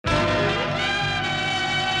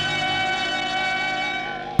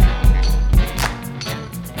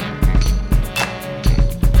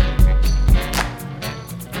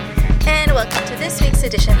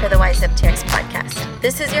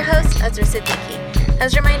This is your host, Azra Siddiqui.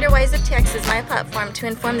 As a reminder, Wise Up TX is my platform to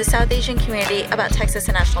inform the South Asian community about Texas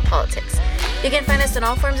and national politics. You can find us on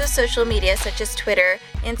all forms of social media such as Twitter,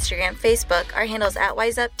 Instagram, Facebook. Our handle is at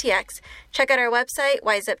WiseUpTX. Check out our website,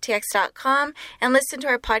 wiseuptx.com, and listen to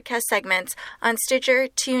our podcast segments on Stitcher,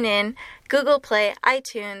 TuneIn, Google Play,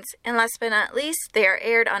 iTunes, and last but not least, they are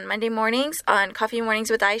aired on Monday mornings on Coffee Mornings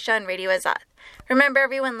with Aisha on Radio Azad. Remember,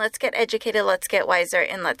 everyone, let's get educated, let's get wiser,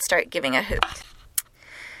 and let's start giving a hoot.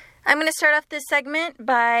 I'm going to start off this segment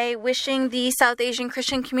by wishing the South Asian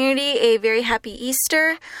Christian community a very happy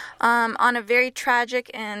Easter. On a very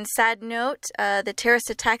tragic and sad note, the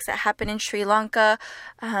terrorist attacks that happened in Sri Lanka,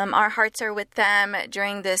 our hearts are with them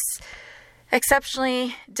during this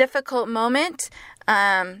exceptionally difficult moment.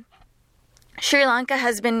 Sri Lanka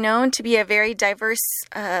has been known to be a very diverse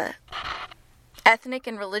ethnic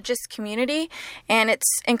and religious community, and it's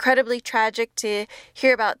incredibly tragic to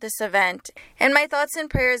hear about this event. And my thoughts and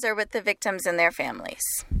prayers are with the victims and their families.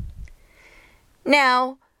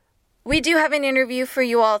 Now, we do have an interview for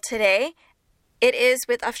you all today. It is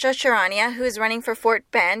with Afsha Charania, who is running for Fort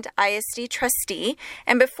Bend ISD trustee.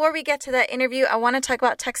 And before we get to that interview, I want to talk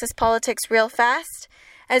about Texas politics real fast.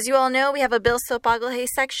 As you all know, we have a Bill Sopaglhe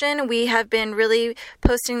section. We have been really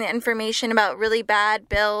posting the information about really bad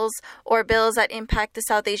bills or bills that impact the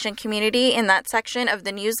South Asian community in that section of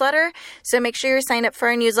the newsletter. So make sure you're signed up for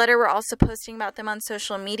our newsletter. We're also posting about them on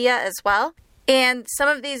social media as well. And some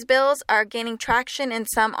of these bills are gaining traction and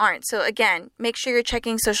some aren't. So again, make sure you're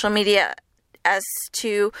checking social media as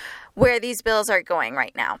to where these bills are going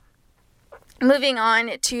right now. Moving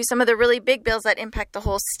on to some of the really big bills that impact the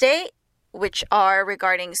whole state, which are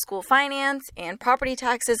regarding school finance and property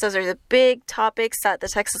taxes. Those are the big topics that the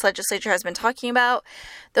Texas legislature has been talking about.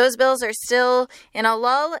 Those bills are still in a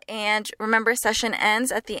lull, and remember, session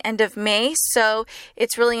ends at the end of May, so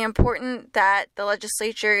it's really important that the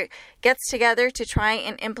legislature gets together to try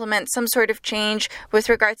and implement some sort of change with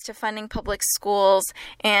regards to funding public schools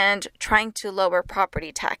and trying to lower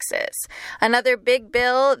property taxes. Another big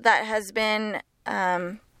bill that has been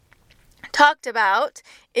talked about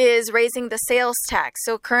is raising the sales tax.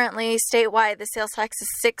 So currently, statewide, the sales tax is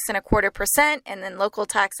 6.25%, and then local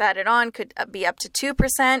tax added on could be up to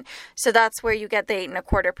 2%. So that's where you get the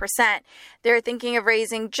 8.25%. They're thinking of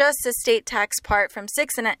raising just the state tax part from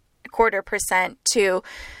 6.25% to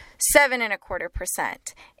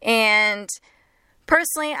 7.25%. And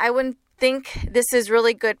personally, I wouldn't think this is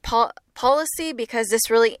really good policy because this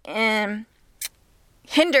really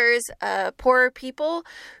hinders poorer people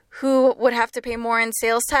who would have to pay more in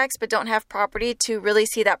sales tax but don't have property to really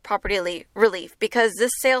see that property relief, because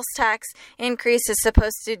this sales tax increase is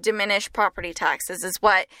supposed to diminish property taxes, is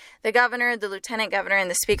what the governor, the lieutenant governor,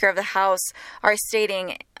 and the speaker of the House are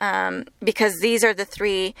stating, because these are the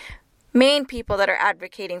three main people that are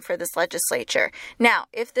advocating for this legislature. Now,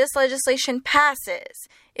 if this legislation passes,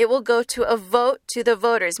 it will go to a vote to the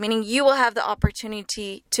voters, meaning you will have the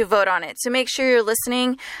opportunity to vote on it. So make sure you're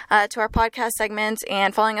listening to our podcast segments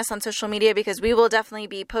and following us on social media, because we will definitely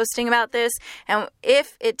be posting about this. And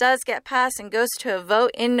if it does get passed and goes to a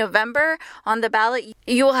vote in November on the ballot,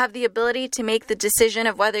 you will have the ability to make the decision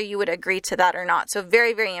of whether you would agree to that or not. So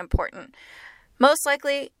very, very important. Most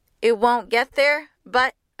likely it won't get there,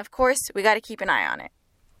 but of course, we got to keep an eye on it.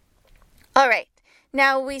 All right.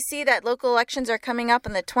 Now we see that local elections are coming up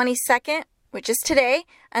on the 22nd, which is today,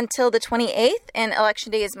 until the 28th, and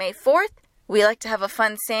election day is May 4th. We like to have a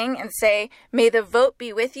fun saying and say, may the vote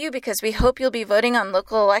be with you, because we hope you'll be voting on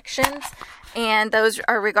local elections. And those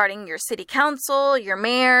are regarding your city council, your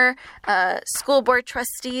mayor, school board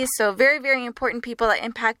trustees. So very, very important people that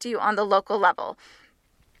impact you on the local level.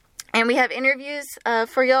 And we have interviews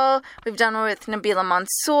for y'all. We've done one with Nabila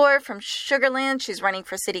Mansour from Sugar Land. She's running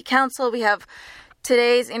for city council. We have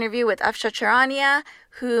today's interview with Afsha Charania,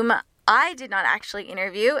 whom I did not actually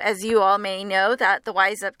interview. As you all may know, that the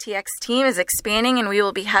Wise Up TX team is expanding, and we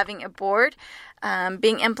will be having a board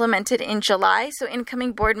being implemented in July. So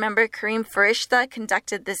incoming board member Kareem Farishta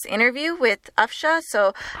conducted this interview with Afsha.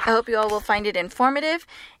 So I hope you all will find it informative.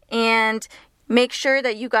 And make sure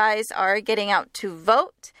that you guys are getting out to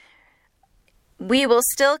vote. We will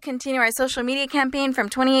still continue our social media campaign from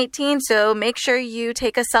 2018, so make sure you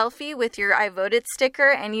take a selfie with your I voted sticker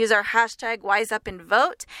and use our hashtag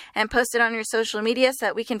WiseUpAndVote and post it on your social media so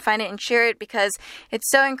that we can find it and share it, because it's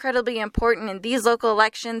so incredibly important in these local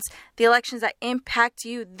elections, the elections that impact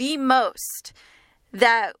you the most,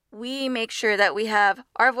 that we make sure that we have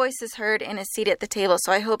our voices heard and a seat at the table.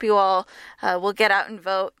 So I hope you all will get out and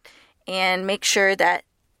vote and make sure that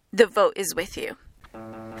the vote is with you.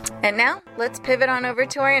 And now, let's pivot on over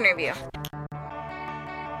to our interview.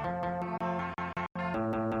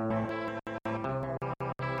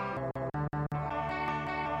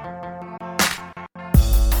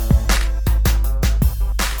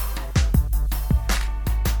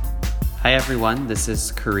 Hi everyone, this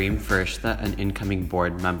is Kareem Ferishta, an incoming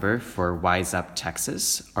board member for Wise Up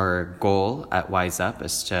Texas. Our goal at Wise Up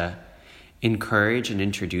is to encourage and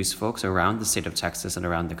introduce folks around the state of Texas and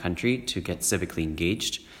around the country to get civically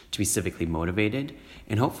engaged, to be civically motivated,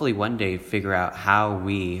 and hopefully one day figure out how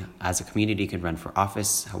we as a community can run for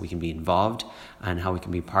office, how we can be involved, and how we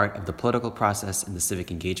can be part of the political process and the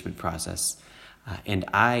civic engagement process. And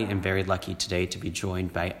I am very lucky today to be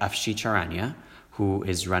joined by Afshi Charania, who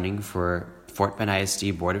is running for Fort Bend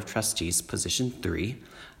ISD Board of Trustees, position 3.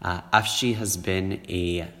 Afshi has been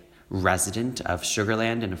a resident of Sugar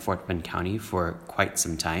Land in Fort Bend County for quite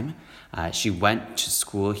some time. She went to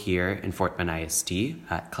school here in Fort Bend ISD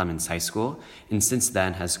at Clemens High School, and since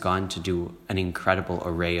then has gone to do an incredible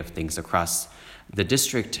array of things across the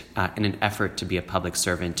district in an effort to be a public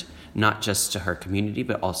servant, not just to her community,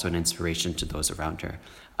 but also an inspiration to those around her.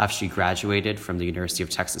 Afshi graduated from the University of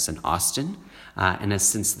Texas in Austin and has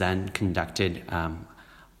since then conducted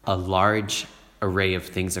a large array of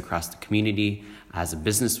things across the community as a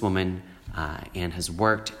businesswoman and has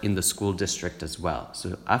worked in the school district as well.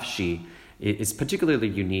 So Afshi is particularly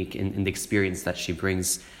unique in the experience that she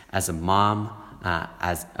brings as a mom,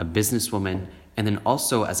 as a businesswoman, and then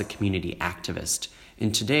also as a community activist.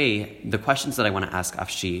 And today, the questions that I want to ask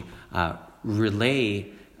Afshi relay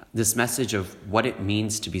this message of what it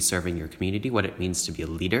means to be serving your community, what it means to be a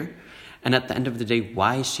leader, and at the end of the day,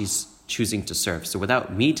 why she's choosing to serve. So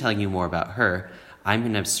without me telling you more about her, I'm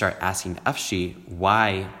going to start asking Afshi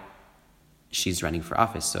why she's running for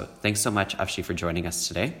office. So thanks so much, Afshi, for joining us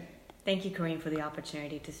today. Thank you, Kareem, for the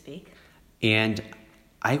opportunity to speak. And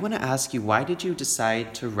I want to ask you, why did you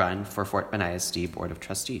decide to run for Fort Bend ISD Board of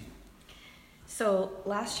Trustees? So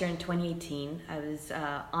last year in 2018, I was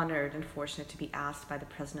honored and fortunate to be asked by the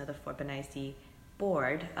president of the Fort Bend ISD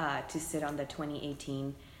board to sit on the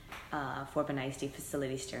 2018 Fort Bend ISD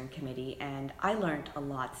Facility Steering Committee, and I learned a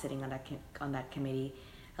lot sitting on that committee.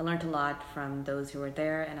 I learned a lot from those who were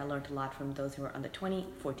there, and I learned a lot from those who were on the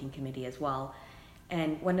 2014 committee as well.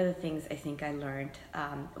 And one of the things I think I learned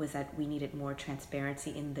was that we needed more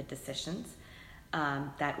transparency in the decisions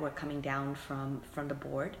that were coming down from the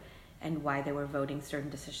board, and why they were voting certain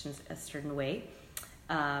decisions a certain way.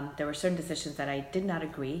 There were certain decisions that I did not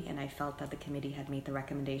agree, and I felt that the committee had made the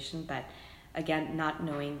recommendation, but again, not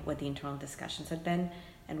knowing what the internal discussions had been,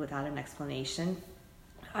 and without an explanation,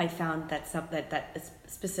 I found that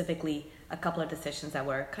specifically a couple of decisions that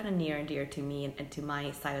were kind of near and dear to me and to my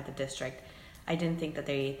side of the district, I didn't think that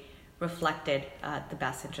they reflected the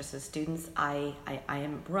best interests of students. I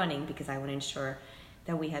am running because I want to ensure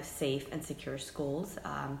that we have safe and secure schools,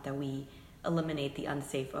 that we eliminate the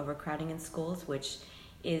unsafe overcrowding in schools, which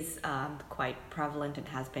is quite prevalent and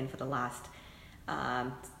has been for the last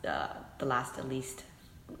at least,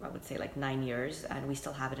 I would say, like 9 years, and we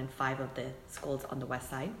still have it in 5 of the schools on the west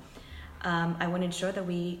side. I want to ensure that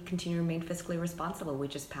we continue to remain fiscally responsible. We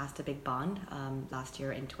just passed a big bond last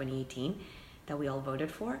year in 2018 that we all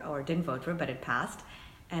voted for, or didn't vote for, but it passed.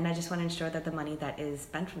 And I just want to ensure that the money that is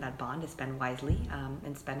spent from that bond is spent wisely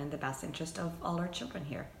and spent in the best interest of all our children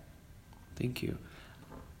here. Thank you.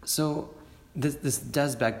 So this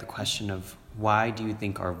does beg the question of, why do you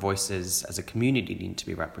think our voices as a community need to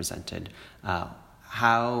be represented?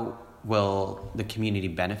 How will the community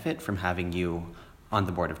benefit from having you on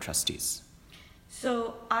the Board of Trustees?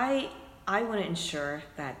 So I want to ensure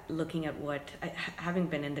that, looking at having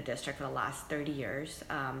been in the district for the last 30 years,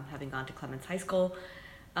 having gone to Clemens High School,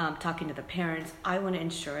 talking to the parents, I want to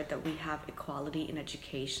ensure that we have equality in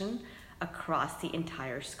education across the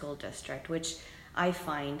entire school district, which I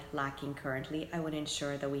find lacking currently. I want to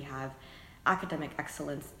ensure that we have academic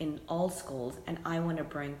excellence in all schools, and I want to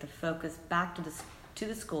bring the focus back to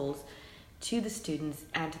the schools, to the students,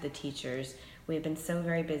 and to the teachers. We have been so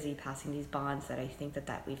very busy passing these bonds that I think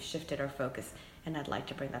that we've shifted our focus, and I'd like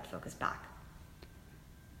to bring that focus back.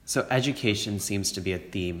 So education seems to be a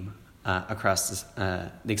theme across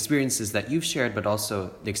the experiences that you've shared, but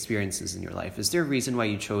also the experiences in your life. Is there a reason why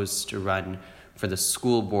you chose to run for the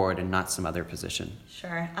school board and not some other position?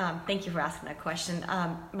 Sure. Thank you for asking that question.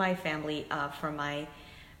 My family, for my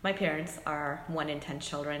parents are 1 in 10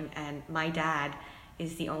 children, and my dad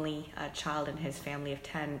is the only child in his family of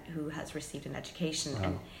 10 who has received an education.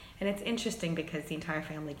 Wow. And it's interesting because the entire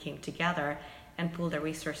family came together and pooled their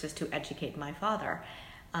resources to educate my father.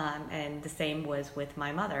 And the same was with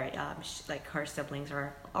my mother. Like, her siblings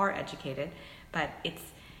are educated, but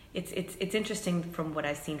it's interesting from what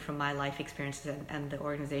I've seen from my life experiences and the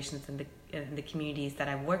organizations and the communities that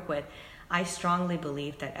I've worked with. I strongly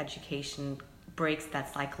believe that education breaks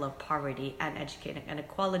that cycle of poverty and educating and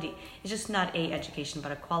equality. It's just not a education,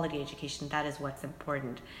 but a quality education. That is what's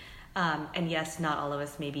important. And yes, not all of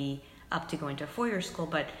us may be up to going to a 4-year school,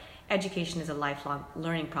 but education is a lifelong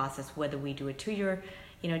learning process, whether we do a 2-year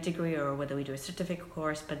degree or whether we do a certificate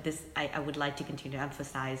course. But this, I would like to continue to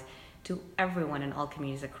emphasize to everyone in all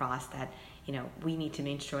communities across that, we need to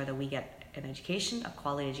make sure that we get an education, a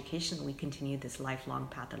quality education, and we continue this lifelong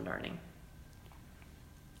path of learning.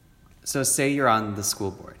 So say you're on the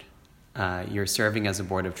school board. You're serving as a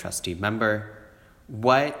Board of Trustee member.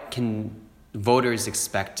 What can voters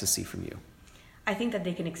expect to see from you? I think that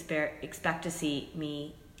they can expect to see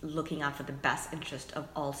me looking out for the best interest of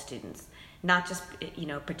all students, not just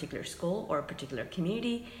a particular school or a particular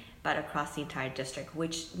community, but across the entire district,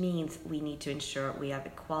 which means we need to ensure we have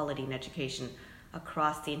equality in education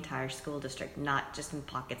across the entire school district, not just in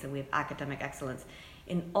pockets, and we have academic excellence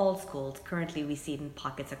in all schools. Currently, we see it in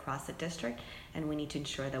pockets across the district, and we need to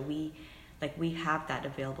ensure that we have that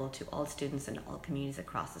available to all students and all communities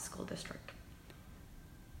across the school district.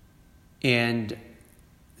 And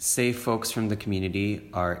say folks from the community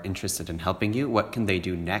are interested in helping you, what can they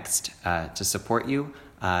do next to support you,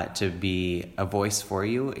 to be a voice for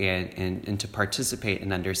you, and to participate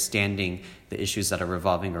in understanding the issues that are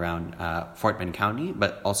revolving around Fort Bend County,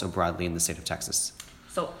 but also broadly in the state of Texas?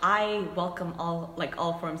 So I welcome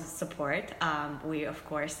all forms of support. We, of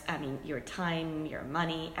course, your time, your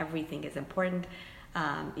money, everything is important.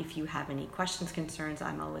 If you have any questions, concerns,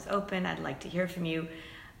 I'm always open. I'd like to hear from you.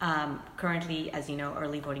 Currently, as you know,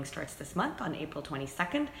 early voting starts this month on April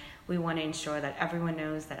 22nd. We want to ensure that everyone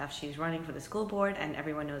knows that if she's running for the school board, and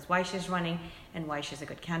everyone knows why she's running and why she's a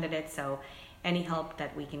good candidate. So any help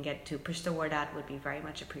that we can get to push the word out would be very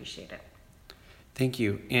much appreciated. Thank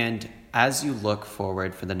you. And as you look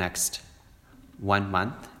forward for the next 1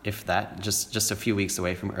 month, if that, just a few weeks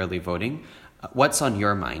away from early voting, what's on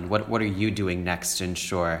your mind? What are you doing next to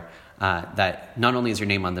ensure that not only is your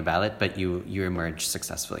name on the ballot, but you emerge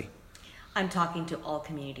successfully? I'm talking to all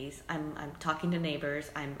communities. I'm talking to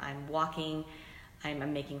neighbors. I'm walking.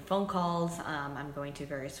 I'm making phone calls. I'm going to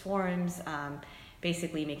various forums.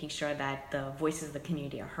 Basically making sure that the voices of the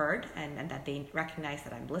community are heard, and that they recognize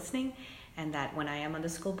that I'm listening, and that when I am on the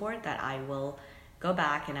school board, that I will go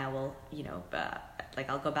back and I will,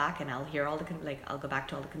 I'll go back and I'll hear I'll go back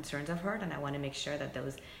to all the concerns I've heard, and I want to make sure that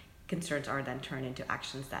those concerns are then turned into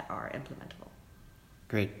actions that are implementable.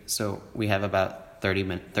 Great. So we have about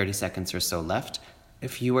 30 seconds or so left.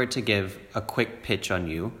 If you were to give a quick pitch on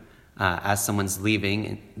you, as someone's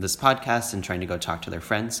leaving this podcast and trying to go talk to their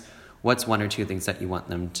friends, what's 1 or 2 things that you want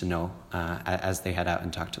them to know as they head out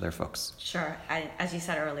and talk to their folks? Sure. As you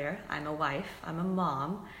said earlier, I'm a wife, I'm a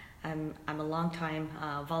mom, I'm a long-time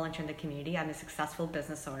volunteer in the community, I'm a successful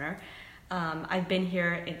business owner. I've been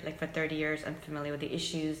here for 30 years. I'm familiar with the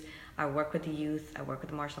issues. I work with the youth, I work with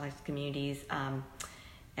the marginalized communities,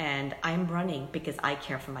 and I'm running because I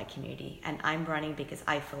care for my community, and I'm running because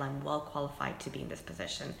I feel I'm well qualified to be in this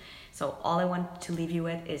position. So all I want to leave you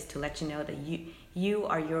with is to let you know that you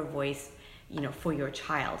are your voice, for your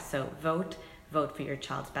child. So vote for your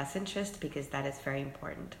child's best interest, because that is very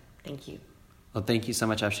important. Thank you. Well, thank you so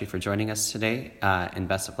much, Afshi, for joining us today, and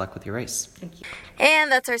best of luck with your race. Thank you. And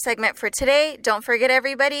that's our segment for today. Don't forget,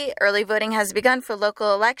 everybody, early voting has begun for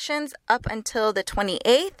local elections up until the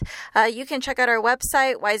 28th. You can check out our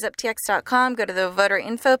website, wiseuptx.com. Go to the voter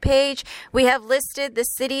info page. We have listed the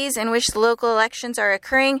cities in which the local elections are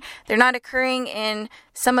occurring. They're not occurring in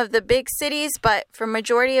some of the big cities, but for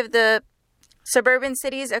majority of the suburban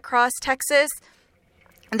cities across Texas,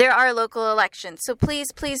 there are local elections. So please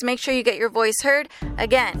make sure you get your voice heard.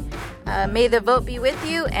 Again, may the vote be with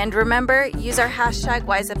you. And remember, use our hashtag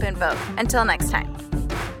WiseUpAndVote. Until next time.